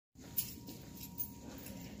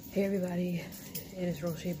Hey everybody, it is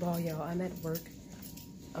Roche Ball, y'all. I'm at work.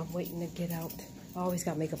 I'm waiting to get out. I always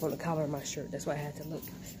got makeup on the collar of my shirt, that's why I had to look.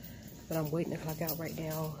 But I'm waiting to clock out right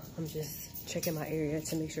now. I'm just checking my area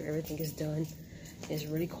to make sure everything is done. It's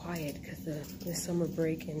really quiet because the summer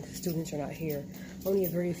break and the students are not here. Only a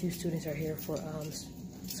very few students are here for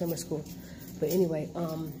summer school. But anyway,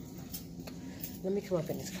 let me come up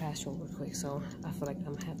in this classroom real quick. So I feel like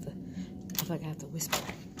I have to whisper.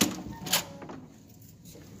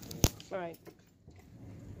 All right.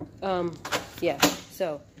 Yeah,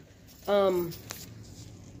 so,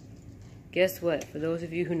 guess what? For those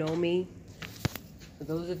of you who know me, for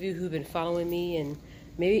those of you who've been following me, and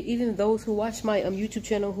maybe even those who watch my YouTube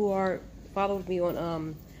channel who are followed me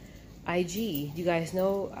on IG, you guys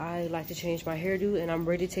know I like to change my hairdo, and I'm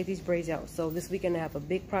ready to take these braids out. So this weekend I have a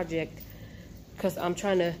big project because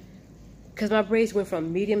because my braids went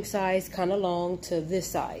from medium size, kind of long, to this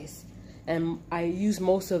size. And I use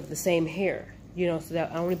most of the same hair, you know, so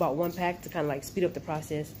that I only bought one pack to kind of like speed up the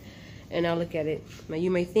process. And I'll look at it. Now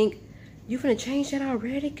you may think, you finna change that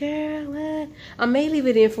already, girl? What? I may leave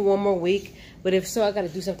it in for one more week, but if so, I gotta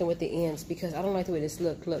do something with the ends because I don't like the way this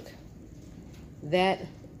look. Look, that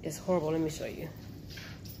is horrible. Let me show you.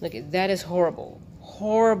 Look at that, is horrible,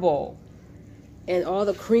 horrible. And all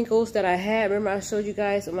the crinkles that I had, remember I showed you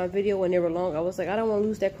guys in my video when they were long, I was like, I don't want to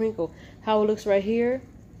lose that crinkle. How it looks right here,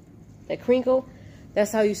 that crinkle,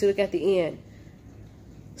 that's how you should look at the end.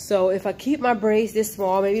 So if I keep my braids this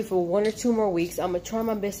small, maybe for 1 or 2 more weeks, I'm going to try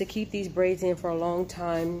my best to keep these braids in for a long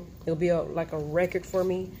time. It'll be like a record for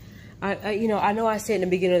me. You know I said in the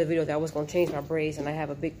beginning of the video that I was going to change my braids and I have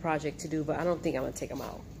a big project to do, but I don't think I'm going to take them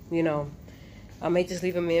out. You know, I may just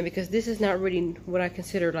leave them in because this is not really what I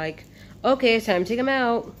consider like, okay, it's time to take them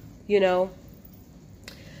out, you know.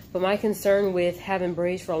 But my concern with having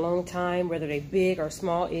braids for a long time, whether they're big or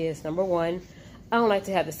small, is number one, I don't like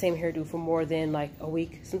to have the same hairdo for more than like a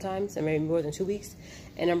week sometimes, and maybe more than 2 weeks.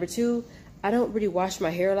 And number two, I don't really wash my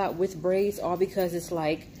hair a lot with braids, all because it's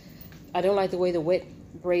like, I don't like the way the wet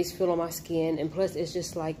braids feel on my skin. And plus it's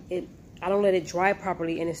just like, I don't let it dry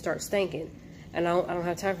properly and it starts stinking. And I don't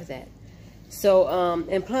have time for that. So,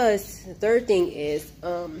 and plus, the third thing is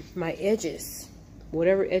my edges.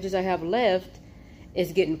 Whatever edges I have left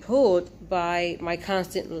is getting pulled by my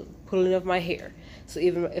constant pulling of my hair. So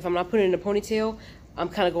even if I'm not putting it in a ponytail, I'm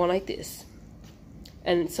kind of going like this.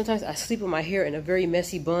 And sometimes I sleep with my hair in a very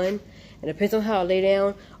messy bun. And it depends on how I lay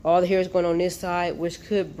down, all the hair is going on this side, which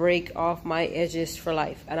could break off my edges for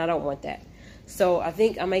life. And I don't want that. So I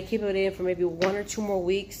think I might keep it in for maybe 1 or 2 more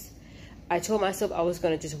weeks. I told myself I was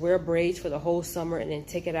going to just wear braids for the whole summer and then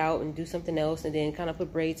take it out and do something else and then kind of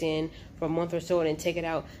put braids in for a month or so and then take it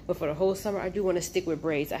out. But for the whole summer, I do want to stick with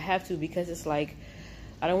braids. I have to because it's like,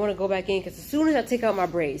 I don't want to go back in because as soon as I take out my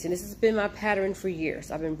braids, and this has been my pattern for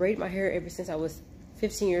years. I've been braiding my hair ever since I was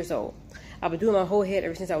 15 years old. I've been doing my whole head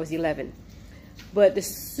ever since I was 11. But as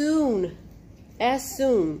soon as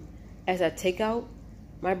I take out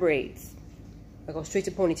my braids, I go straight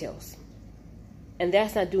to ponytails. And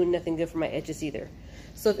that's not doing nothing good for my edges either.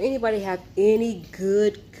 So if anybody have any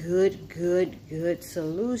good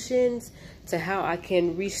solutions to how I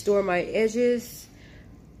can restore my edges,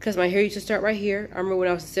 because my hair used to start right here. I remember when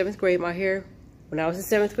I was in 7th grade, when I was in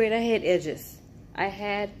 7th grade, I had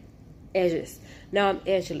edges. Now I'm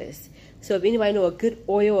edgeless. So if anybody know a good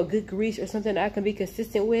oil, a good grease, or something that I can be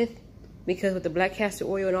consistent with, because with the black castor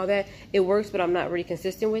oil and all that, it works, but I'm not really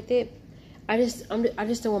consistent with it. I just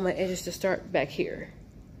don't want my edges to start back here,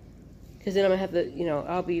 because then I'm gonna have to, you know,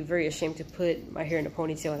 I'll be very ashamed to put my hair in a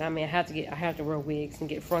ponytail, and I mean I have to wear wigs and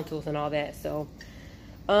get frontals and all that. So,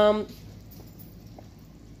 so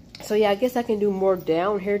yeah, I guess I can do more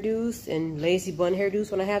down hairdos and lazy bun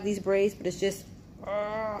hairdos when I have these braids, but it's just,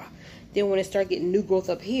 then when it start getting new growth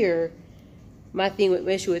up here, my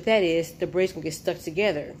issue with that is the braids can get stuck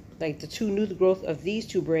together. Like the new growth of these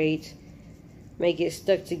 2 braids may get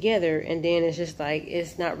stuck together, and then it's just like,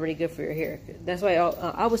 it's not really good for your hair. That's why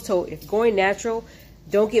I was told, if going natural,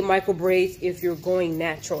 don't get micro braids if you're going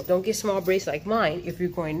natural. Don't get small braids like mine if you're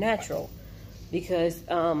going natural, because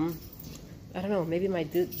I don't know, maybe it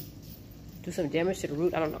might do some damage to the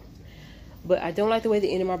root, I don't know. But I don't like the way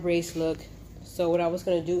the end of my braids look. So what I was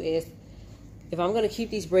going to do is, if I'm going to keep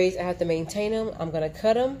these braids, I have to maintain them. I'm going to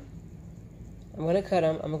cut them. I'm going to go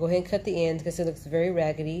ahead and cut the ends because it looks very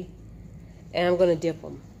raggedy. And I'm going to dip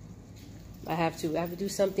them. I have to do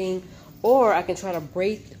something. Or I can try to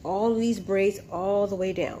braid all of these braids all the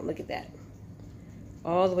way down. Look at that.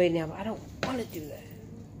 All the way down. But I don't want to do that.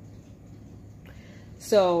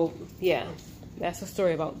 So, yeah. That's the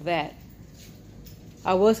story about that.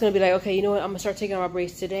 I was going to be like, okay, you know what? I'm going to start taking out my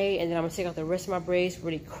braids today, and then I'm going to take out the rest of my braids,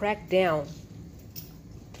 really crack down.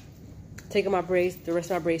 Taking my braids, the rest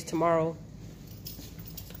of my braids tomorrow.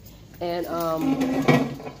 And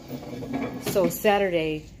so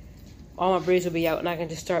Saturday, all my braids will be out, and I can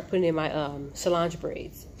just start putting in my Solange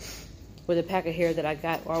braids with a pack of hair that I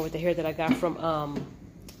got, or with the hair that I got from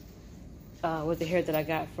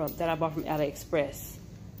that I bought from AliExpress.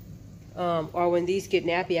 Or when these get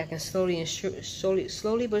nappy, I can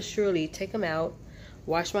slowly but surely take them out,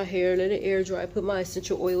 wash my hair, let it air dry, put my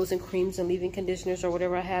essential oils and creams and leave-in conditioners or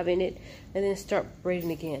whatever I have in it, and then start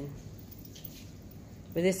braiding again.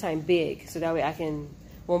 But this time big, so that way I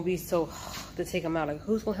won't be so to take them out. Like,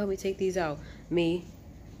 who's gonna help me take these out? Me.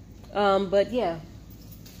 But yeah.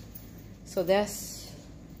 So that's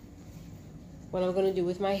what I'm gonna do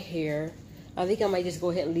with my hair. I think I might just go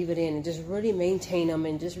ahead and leave it in and just really maintain them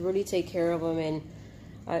and just really take care of them. And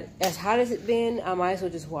as hot as it's been, I might as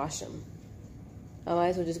well just wash them. I might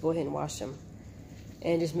as well just go ahead and wash them.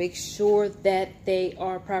 And just make sure that they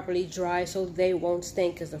are properly dry so they won't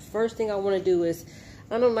stink. Because the first thing I want to do is,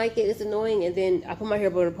 I don't like it, it's annoying, and then I put my hair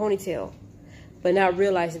up in a ponytail. But not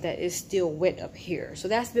realizing that it's still wet up here. So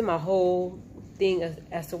that's been my whole thing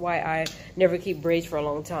as to why I never keep braids for a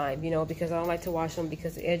long time, you know, because I don't like to wash them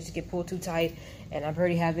because the edges get pulled too tight and I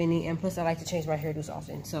barely have any, and plus I like to change my hairdos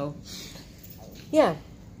often. So yeah.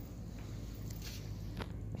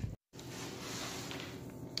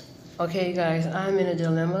 Okay guys, I'm in a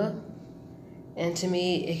dilemma, and to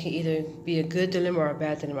me it can either be a good dilemma or a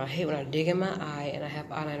bad dilemma. I hate when I dig in my eye and I have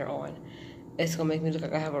eyeliner on. It's gonna make me look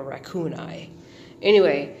like I have a raccoon eye.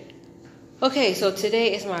 Anyway, okay, so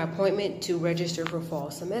today is my appointment to register for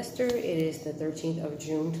fall semester. It is the 13th of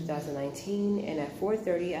June, 2019, and at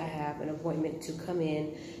 4:30 I have an appointment to come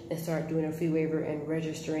in and start doing a fee waiver and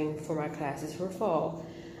registering for my classes for fall.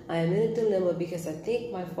 I am in a dilemma because I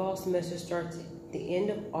think my fall semester starts at the end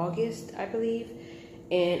of August, I believe,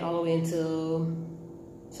 and all the way until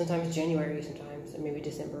sometimes January, sometimes, and maybe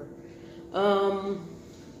December.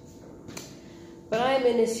 But I'm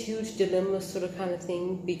in this huge dilemma sort of kind of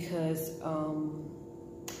thing because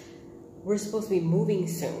we're supposed to be moving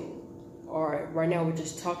soon. Or right now we're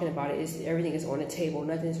just talking about it. Everything is on the table.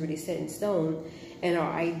 Nothing's really set in stone. And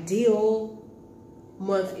our ideal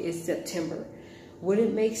month is September. Would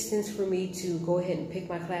it make sense for me to go ahead and pick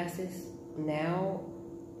my classes now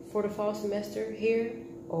for the fall semester here?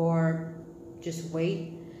 Or just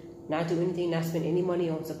wait? Not do anything, not spend any money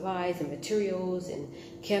on supplies and materials and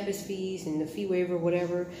campus fees and the fee waiver,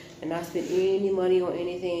 whatever, and not spend any money on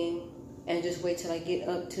anything, and just wait till I get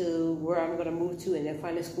up to where I'm going to move to and then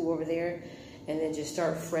find a school over there and then just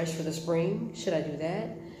start fresh for the spring? Should I do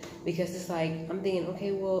that? Because it's like, I'm thinking,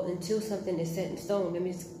 okay, well, until something is set in stone, let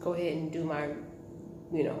me just go ahead and do my,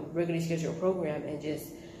 you know, regularly scheduled program and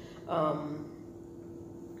just,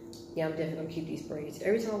 yeah, I'm definitely gonna keep these braids.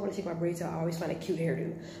 Every time I want to take my braids out, I always find a cute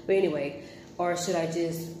hairdo. But anyway, or should I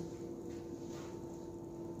just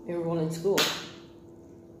enroll in school?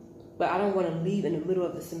 But I don't want to leave in the middle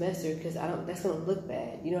of the semester because that's gonna look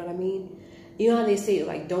bad. You know what I mean? You know how they say,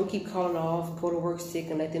 like, don't keep calling off, go to work sick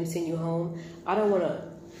and let them send you home? I don't want to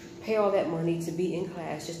pay all that money to be in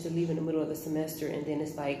class just to leave in the middle of the semester, and then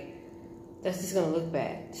it's like, that's just gonna look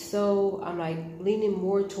bad. So I'm like leaning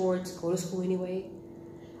more towards go to school anyway.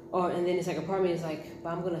 And then it's like a part of me is like, but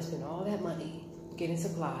I'm gonna spend all that money getting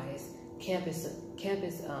supplies, campus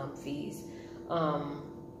fees,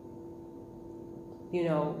 you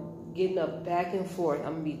know, getting up back and forth.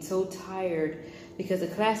 I'm gonna be so tired because the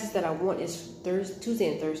classes that I want is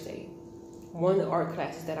Tuesday and Thursday. One of the art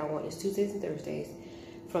classes that I want is Tuesdays and Thursdays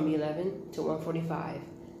from 11 to 1:45,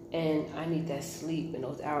 and I need that sleep in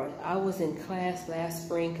those hours. I was in class last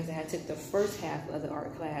spring because I had took the first half of the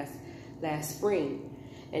art class last spring.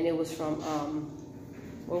 And it was from,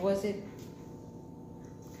 what was it?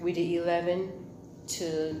 We did 11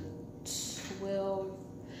 to 12.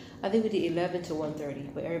 I think we did 11 to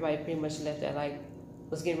 1:30, but everybody pretty much left at like,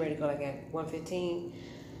 was getting ready to go like at 1:15.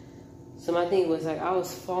 So my thing was like, I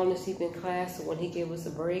was falling asleep in class. So when he gave us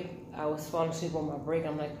a break, I was falling asleep on my break.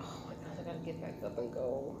 I'm like, oh my gosh, I gotta get back up and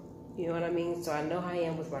go. You know what I mean? So I know how I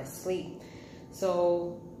am with my sleep.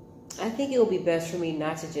 So I think it will be best for me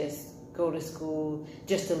not to just go to school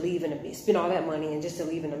just to leave spend all that money and just to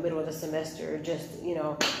leave in the middle of the semester. Just, you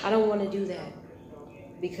know, I don't want to do that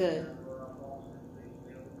because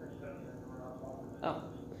I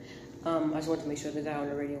just wanted to make sure the guy on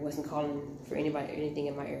the radio wasn't calling for anybody or anything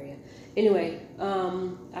in my area. Anyway,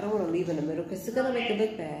 I don't want to leave in the middle because it's gonna make it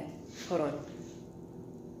look bad. Hold on.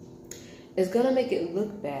 It's gonna make it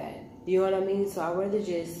look bad. You know what I mean? So I'd rather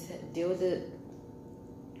just deal with the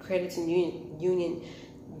credits and union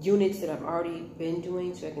units that I've already been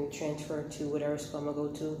doing, so I can transfer to whatever school I'm gonna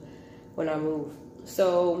go to when I move.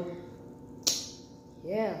 So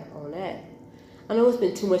yeah, on that. I know it's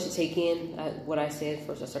been too much to take in, what I said.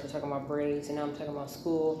 First I started talking about braids, and now I'm talking about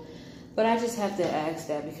school. But I just have to ask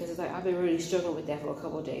that because it's like I've been really struggling with that for a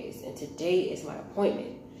couple of days. And today is my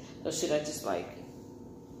appointment. So should I just like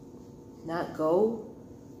not go?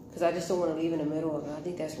 Because I just don't want to leave in the middle of it. I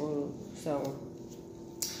think that's rude. So,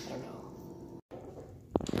 I don't know.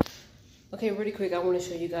 Okay, really quick, I want to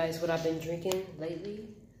show you guys what I've been drinking lately.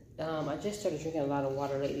 I just started drinking a lot of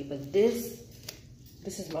water lately, but this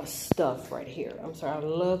is my stuff right here. I'm sorry, I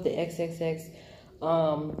love the XXX.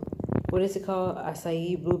 What is it called?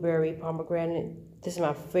 Acai blueberry pomegranate. This is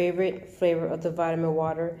my favorite flavor of the vitamin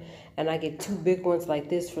water, and I get 2 big ones like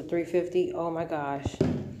this for $3.50. Oh my gosh!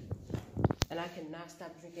 And I cannot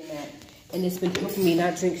stop drinking that. And it's been helping me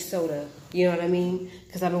not drink soda. You know what I mean?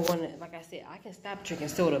 Because I've been wanting, like I said, I can stop drinking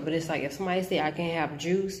soda, but it's like if somebody say I can't have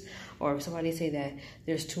juice, or if somebody say that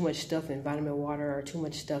there's too much stuff in vitamin water, or too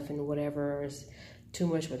much stuff in whatever, is too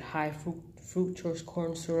much with high fructose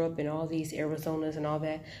corn syrup and all these Arizonas and all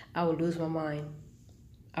that, I will lose my mind.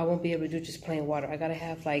 I won't be able to do just plain water. I gotta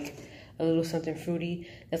have like a little something fruity.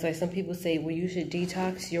 That's why some people say, well, you should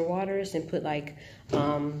detox your waters and put like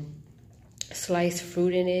sliced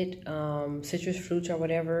fruit in it, citrus fruits or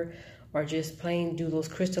whatever, or just plain do those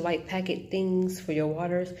Crystal Light packet things for your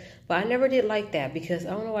waters. But I never did like that because I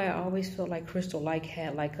don't know why I always felt like Crystal Light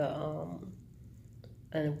had like a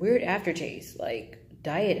weird aftertaste, like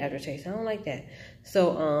diet aftertaste. I don't like that.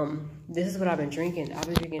 So this is what I've been drinking. I've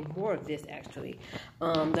been drinking more of this actually.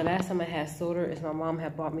 The last time I had soda is my mom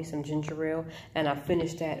had bought me some ginger ale, and I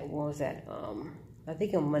finished that. What was that? I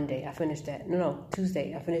think on Monday I finished that. No,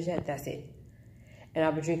 Tuesday I finished that. That's it. And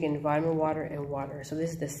I've been drinking vitamin water and water. So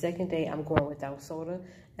this is the second day I'm going without soda,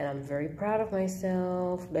 and I'm very proud of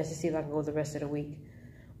myself. Let's just see if I can go the rest of the week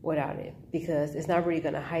without it, because it's not really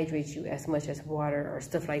going to hydrate you as much as water or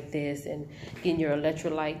stuff like this, and getting your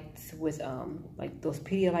electrolytes with like those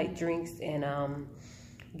Pedialyte drinks and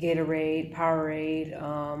Gatorade, Powerade,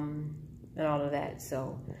 and all of that.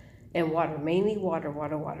 So, and water, mainly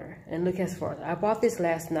water. And look as far, I bought this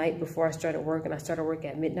last night before I started work, and I started work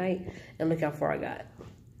at midnight, and look how far I got,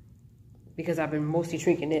 because I've been mostly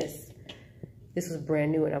drinking this. This was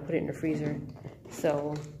brand new, and I put it in the freezer.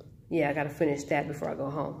 So yeah, I got to finish that before I go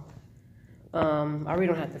home. I really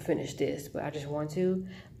don't have to finish this, but I just want to.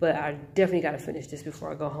 But I definitely got to finish this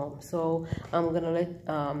before I go home. So I'm gonna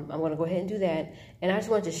go ahead and do that. And I just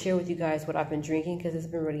wanted to share with you guys what I've been drinking, because it's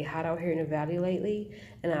been really hot out here in the valley lately,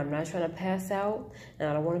 and I'm not trying to pass out, and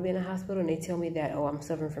I don't want to be in a hospital. And they tell me that, oh, I'm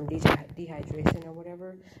suffering from dehydration or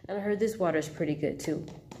whatever. And I heard this water is pretty good too,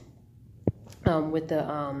 with the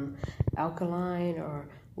alkaline or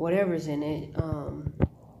whatever's in it.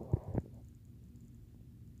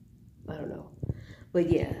 I don't know. But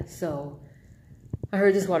yeah, so I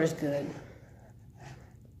heard this water's good.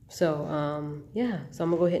 So, yeah. So I'm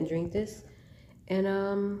going to go ahead and drink this. And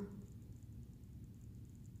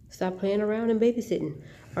stop playing around and babysitting.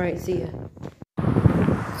 All right, see ya.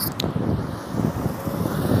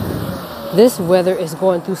 This weather is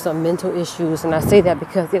going through some mental issues. And I say that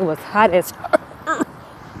because it was hot as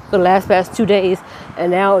the past 2 days,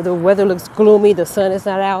 and now the weather looks gloomy, the sun is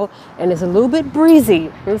not out, and it's a little bit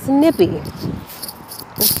breezy. It's nippy.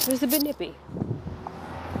 It's a bit nippy.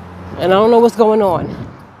 And I don't know what's going on.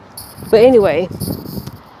 But anyway,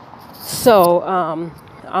 so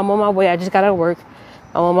I'm on my way. I just got out of work.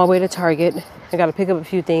 I'm on my way to Target. I got to pick up a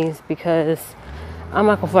few things because I'm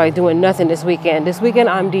not going to feel like doing nothing this weekend. This weekend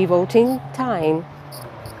I'm devoting time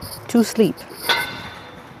to sleep.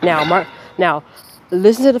 Now,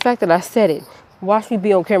 listen to the fact that I said it. Watch me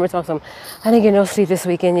be on camera talking something. I didn't get no sleep this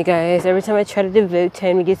weekend, you guys. Every time I try to devote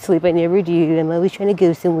time to get sleep, I never do. I'm always trying to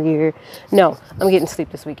go somewhere. No, I'm getting sleep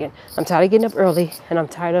this weekend. I'm tired of getting up early, and I'm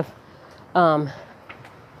tired of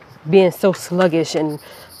being so sluggish and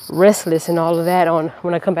restless and all of that on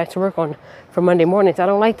when I come back to work for Monday mornings. I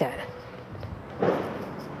don't like that.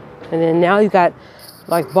 And then now you got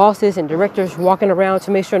like bosses and directors walking around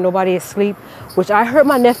to make sure nobody is asleep, which I heard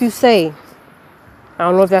my nephew say. I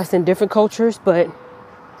don't know if that's in different cultures, but,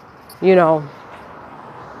 you know,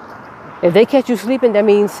 if they catch you sleeping, that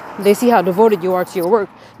means they see how devoted you are to your work.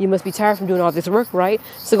 You must be tired from doing all this work, right?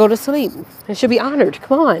 So go to sleep. It should be honored.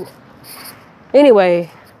 Come on. Anyway,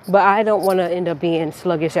 but I don't want to end up being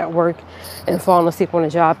sluggish at work and falling asleep on the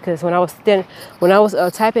job, because when I was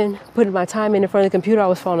typing, putting my time in front of the computer, I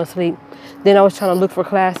was falling asleep. Then I was trying to look for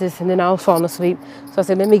classes, and then I was falling asleep. So I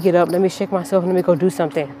said, let me get up, let me shake myself, and let me go do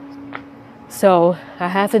something. So I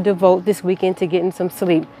have to devote this weekend to getting some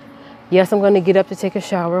sleep. Yes, I'm going to get up to take a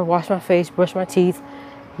shower, wash my face, brush my teeth,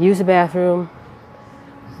 use the bathroom,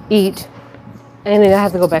 eat, and then I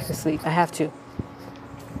have to go back to sleep. I have to.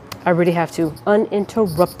 I really have to.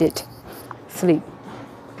 Uninterrupted sleep.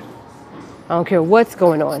 I don't care what's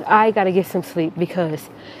going on. I got to get some sleep because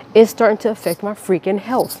it's starting to affect my freaking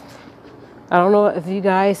health. I don't know if you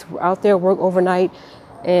guys out there work overnight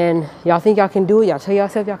and y'all think y'all can do it. Y'all tell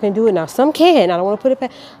yourself y'all can do it. Now, some can. I don't want to put it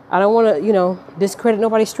back. I don't want to, discredit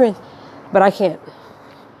nobody's strength, but I can't.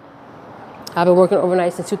 I've been working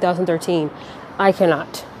overnight since 2013. I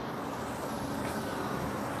cannot.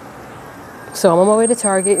 So I'm on my way to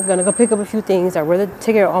Target. I'm going to go pick up a few things. I'd rather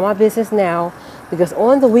take care of all my business now because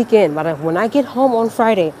on the weekend, when I get home on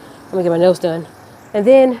Friday, I'm going to get my nails done. And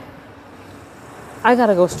then I got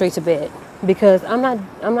to go straight to bed because I'm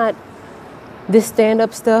not this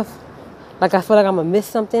stand-up stuff. Like, I feel like I'm going to miss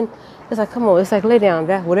something. It's like, come on, it's like, lay down.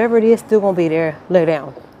 That whatever it is, still going to be there. Lay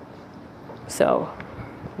down. So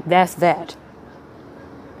that's that.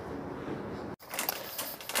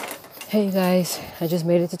 Hey guys, I just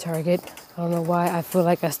made it to Target. I don't know why I feel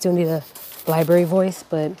like I still need a library voice,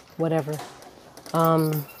 but whatever.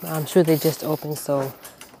 I'm sure they just opened, so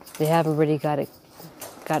they haven't really gotten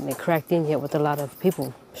it cracked in yet with a lot of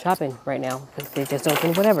people shopping right now because they just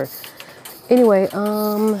opened, whatever. Anyway,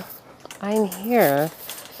 I'm here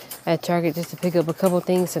at Target just to pick up a couple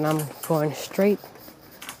things, and I'm going straight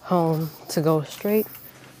home to go straight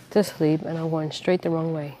to sleep, and I'm going straight the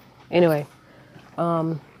wrong way. Anyway,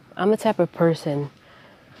 I'm the type of person,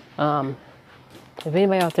 if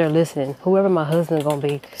anybody out there listening, whoever my husband's going to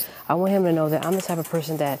be, I want him to know that I'm the type of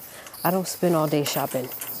person that I don't spend all day shopping.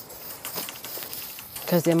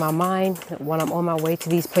 Because in my mind, when I'm on my way to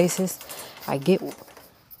these places, I get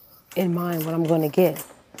in mind what I'm going to get.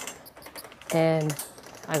 And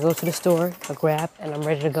I go to the store, I grab, and I'm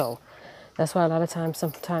ready to go. That's why a lot of times,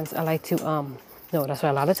 sometimes I like to, that's why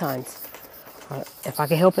a lot of times, if I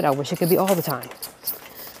could help it, I wish it could be all the time.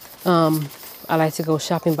 I like to go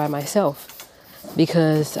shopping by myself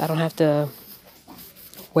because I don't have to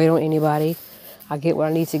wait on anybody. I get what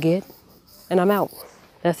I need to get and I'm out.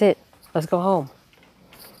 That's it. Let's go home.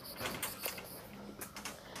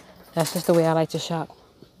 That's just the way I like to shop.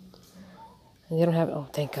 And they don't have, oh,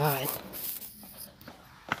 thank God.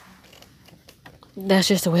 That's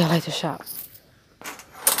just the way I like to shop.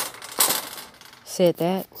 Said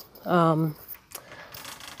that. I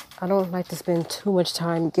don't like to spend too much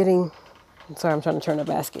time I'm trying to turn a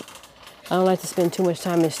basket. I don't like to spend too much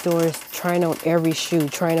time in stores trying on every shoe,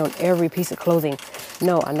 trying on every piece of clothing.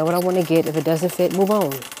 No, I know what I want to get. If it doesn't fit, move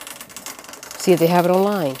on. See if they have it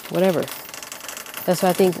online, whatever. That's why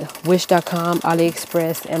I think Wish.com,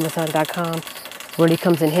 AliExpress, Amazon.com really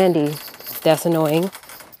comes in handy. That's annoying.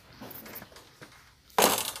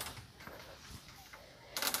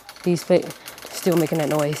 Still making that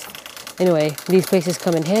noise. Anyway, these places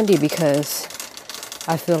come in handy because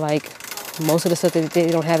I feel like most of the stuff that they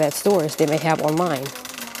don't have at stores, they may have online.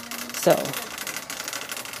 So,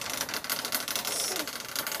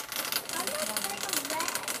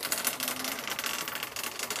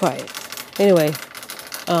 quiet. Anyway,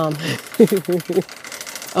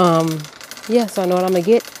 yeah, so I know what I'm gonna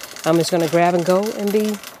get. I'm just gonna grab and go and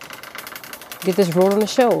get this roll on the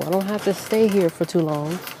show. I don't have to stay here for too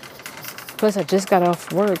long. Plus, I just got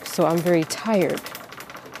off work, so I'm very tired.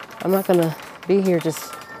 I'm not gonna be here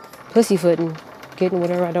just pussyfooting, getting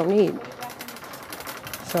whatever I don't need.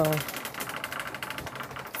 So,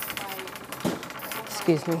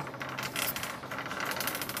 excuse me.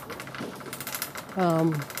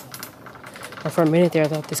 And for a minute there, I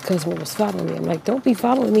thought this customer was following me. I'm like, don't be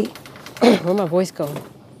following me. Where'd my voice go?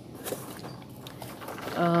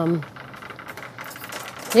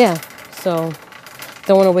 Yeah, so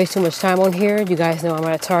don't want to waste too much time on here. You guys know I'm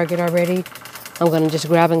at Target already. I'm going to just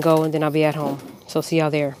grab and go, and then I'll be at home. So see y'all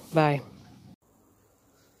there. Bye.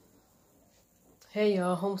 Hey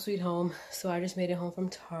y'all, home sweet home. So I just made it home from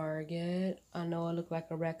Target. I know I look like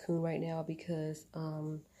a raccoon right now because,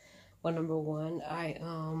 well, number one, I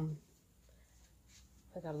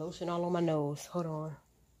got lotion all on my nose. Hold on.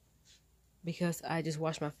 Because I just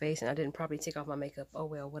washed my face and I didn't probably take off my makeup. Oh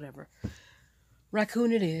well, whatever.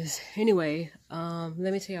 Raccoon it is. Anyway, let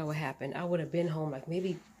me tell y'all what happened. I would have been home like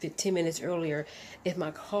maybe 10 minutes earlier if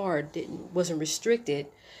my card wasn't restricted.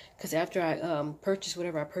 Because after I purchased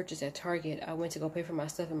whatever I purchased at Target, I went to go pay for my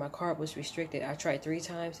stuff and my card was restricted. I tried 3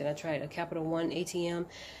 times and I tried a Capital One ATM.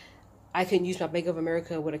 I couldn't use my Bank of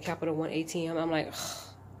America with a Capital One ATM. I'm like, ugh.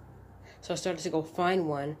 So I started to go find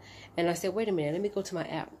one. And I said, wait a minute, let me go to my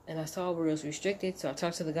app. And I saw where it was restricted. So I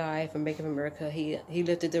talked to the guy from Bank of America. He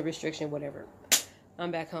lifted the restriction, whatever.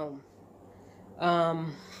 I'm back home.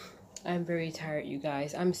 I'm very tired, you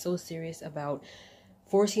guys. I'm so serious about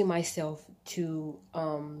forcing myself to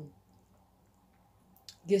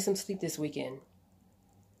get some sleep this weekend.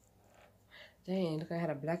 Dang, look, I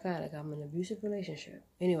had a black eye like I'm in an abusive relationship.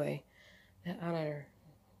 Anyway, that eyeliner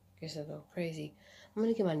gets a little crazy. I'm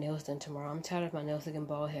gonna get my nails done tomorrow. I'm tired of my nails looking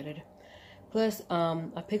bald-headed. Plus,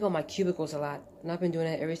 I pick on my cuticles a lot, and I've been doing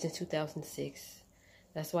that ever since 2006.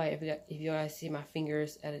 That's why if you guys see my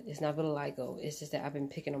fingers, it's not vitiligo. It's just that I've been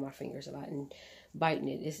picking on my fingers a lot and biting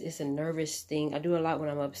it. It's a nervous thing. I do a lot when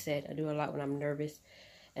I'm upset. I do a lot when I'm nervous,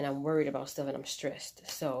 and I'm worried about stuff, and I'm stressed.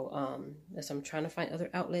 So, I'm trying to find other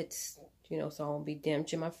outlets, you know, so I won't be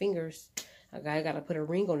damaging my fingers. I got to put a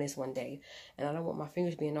ring on this one day, and I don't want my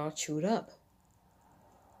fingers being all chewed up,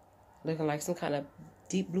 looking like some kind of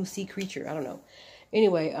deep blue sea creature. I don't know.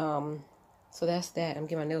 Anyway, so that's that. I'm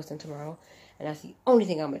getting my nails done tomorrow, and that's the only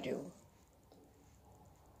thing I'm gonna do,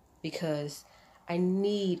 because I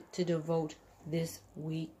need to devote this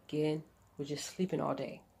weekend with just sleeping all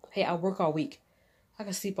day. Hey, I work all week. I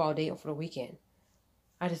can sleep all day for the weekend.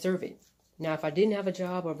 I deserve it. Now, if I didn't have a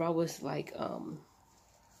job, or if I was like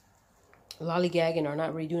lollygagging or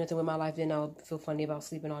not really doing anything with my life, then I would feel funny about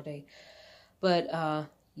sleeping all day. But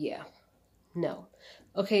yeah, no.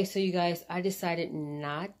 Okay, so you guys, I decided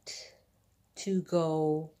not to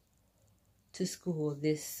go to school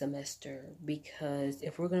this semester, because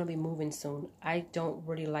if we're going to be moving soon, I don't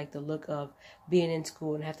really like the look of being in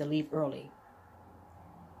school and have to leave early.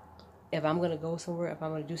 If I'm going to go somewhere, if I'm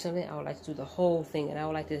going to do something, I would like to do the whole thing, and I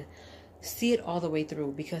would like to see it all the way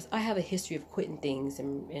through, because I have a history of quitting things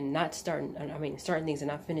and not starting, starting things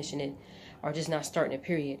and not finishing it, or just not starting it,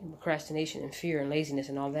 period. Procrastination and fear and laziness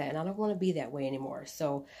and all that, and I don't want to be that way anymore.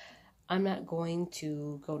 So I'm not going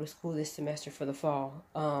to go to school this semester for the fall.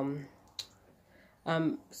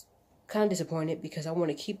 I'm kind of disappointed, because I want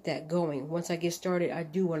to keep that going. Once I get started, I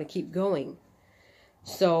do want to keep going.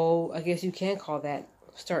 So I guess you can call that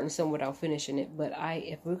starting something without finishing it. But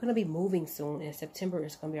if we're going to be moving soon, and September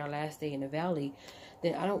is going to be our last day in the valley,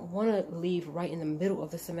 then I don't want to leave right in the middle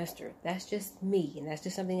of the semester. That's just me, and that's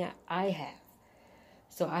just something that I have.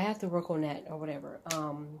 So I have to work on that or whatever.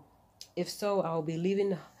 If so, I'll be leaving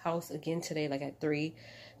the house again today, like at 3,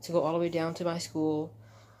 to go all the way down to my school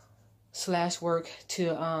 / work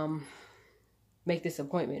to make this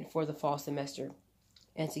appointment for the fall semester,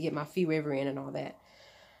 and to get my fee waiver in and all that.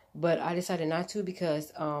 But I decided not to,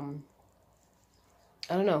 because I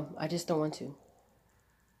don't know, I just don't want to.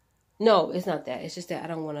 No, it's not that. It's just that I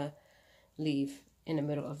don't want to leave in the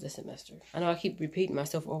middle of the semester. I know I keep repeating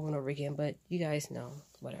myself over and over again, but you guys know,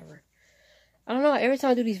 whatever. I don't know, every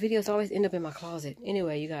time I do these videos, I always end up in my closet.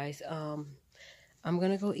 Anyway, you guys, I'm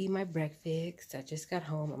going to go eat my breakfast. I just got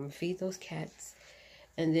home. I'm going to feed those cats.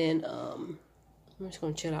 And then I'm just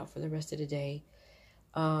going to chill out for the rest of the day.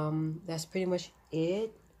 That's pretty much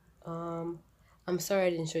it. I'm sorry I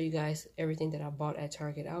didn't show you guys everything that I bought at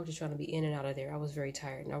Target. I was just trying to be in and out of there. I was very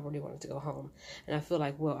tired, and I really wanted to go home. And I feel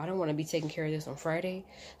like, well, I don't want to be taking care of this on Friday.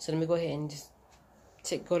 So let me go ahead and just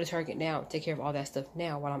go to Target now, take care of all that stuff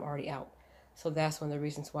now while I'm already out. So that's one of the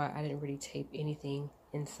reasons why I didn't really tape anything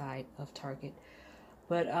inside of Target.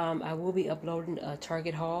 But I will be uploading a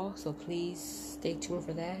Target haul, so please stay tuned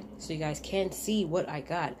for that, so you guys can see what I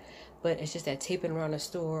got. But it's just that taping around the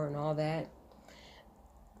store and all that.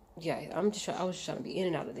 Yeah, I was just trying to be in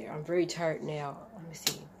and out of there. I'm very tired now. Let me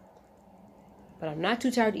see. But I'm not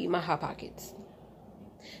too tired to eat my Hot Pockets.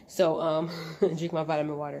 So drink my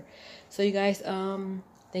vitamin water. So you guys,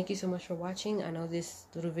 thank you so much for watching. I know this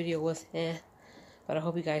little video was but I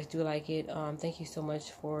hope you guys do like it. Thank you so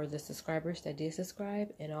much for the subscribers that did subscribe,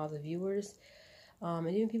 and all the viewers, and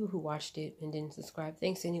even people who watched it and didn't subscribe.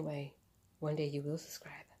 Thanks anyway. One day you will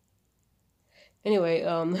subscribe. Anyway,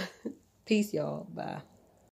 peace, y'all. Bye.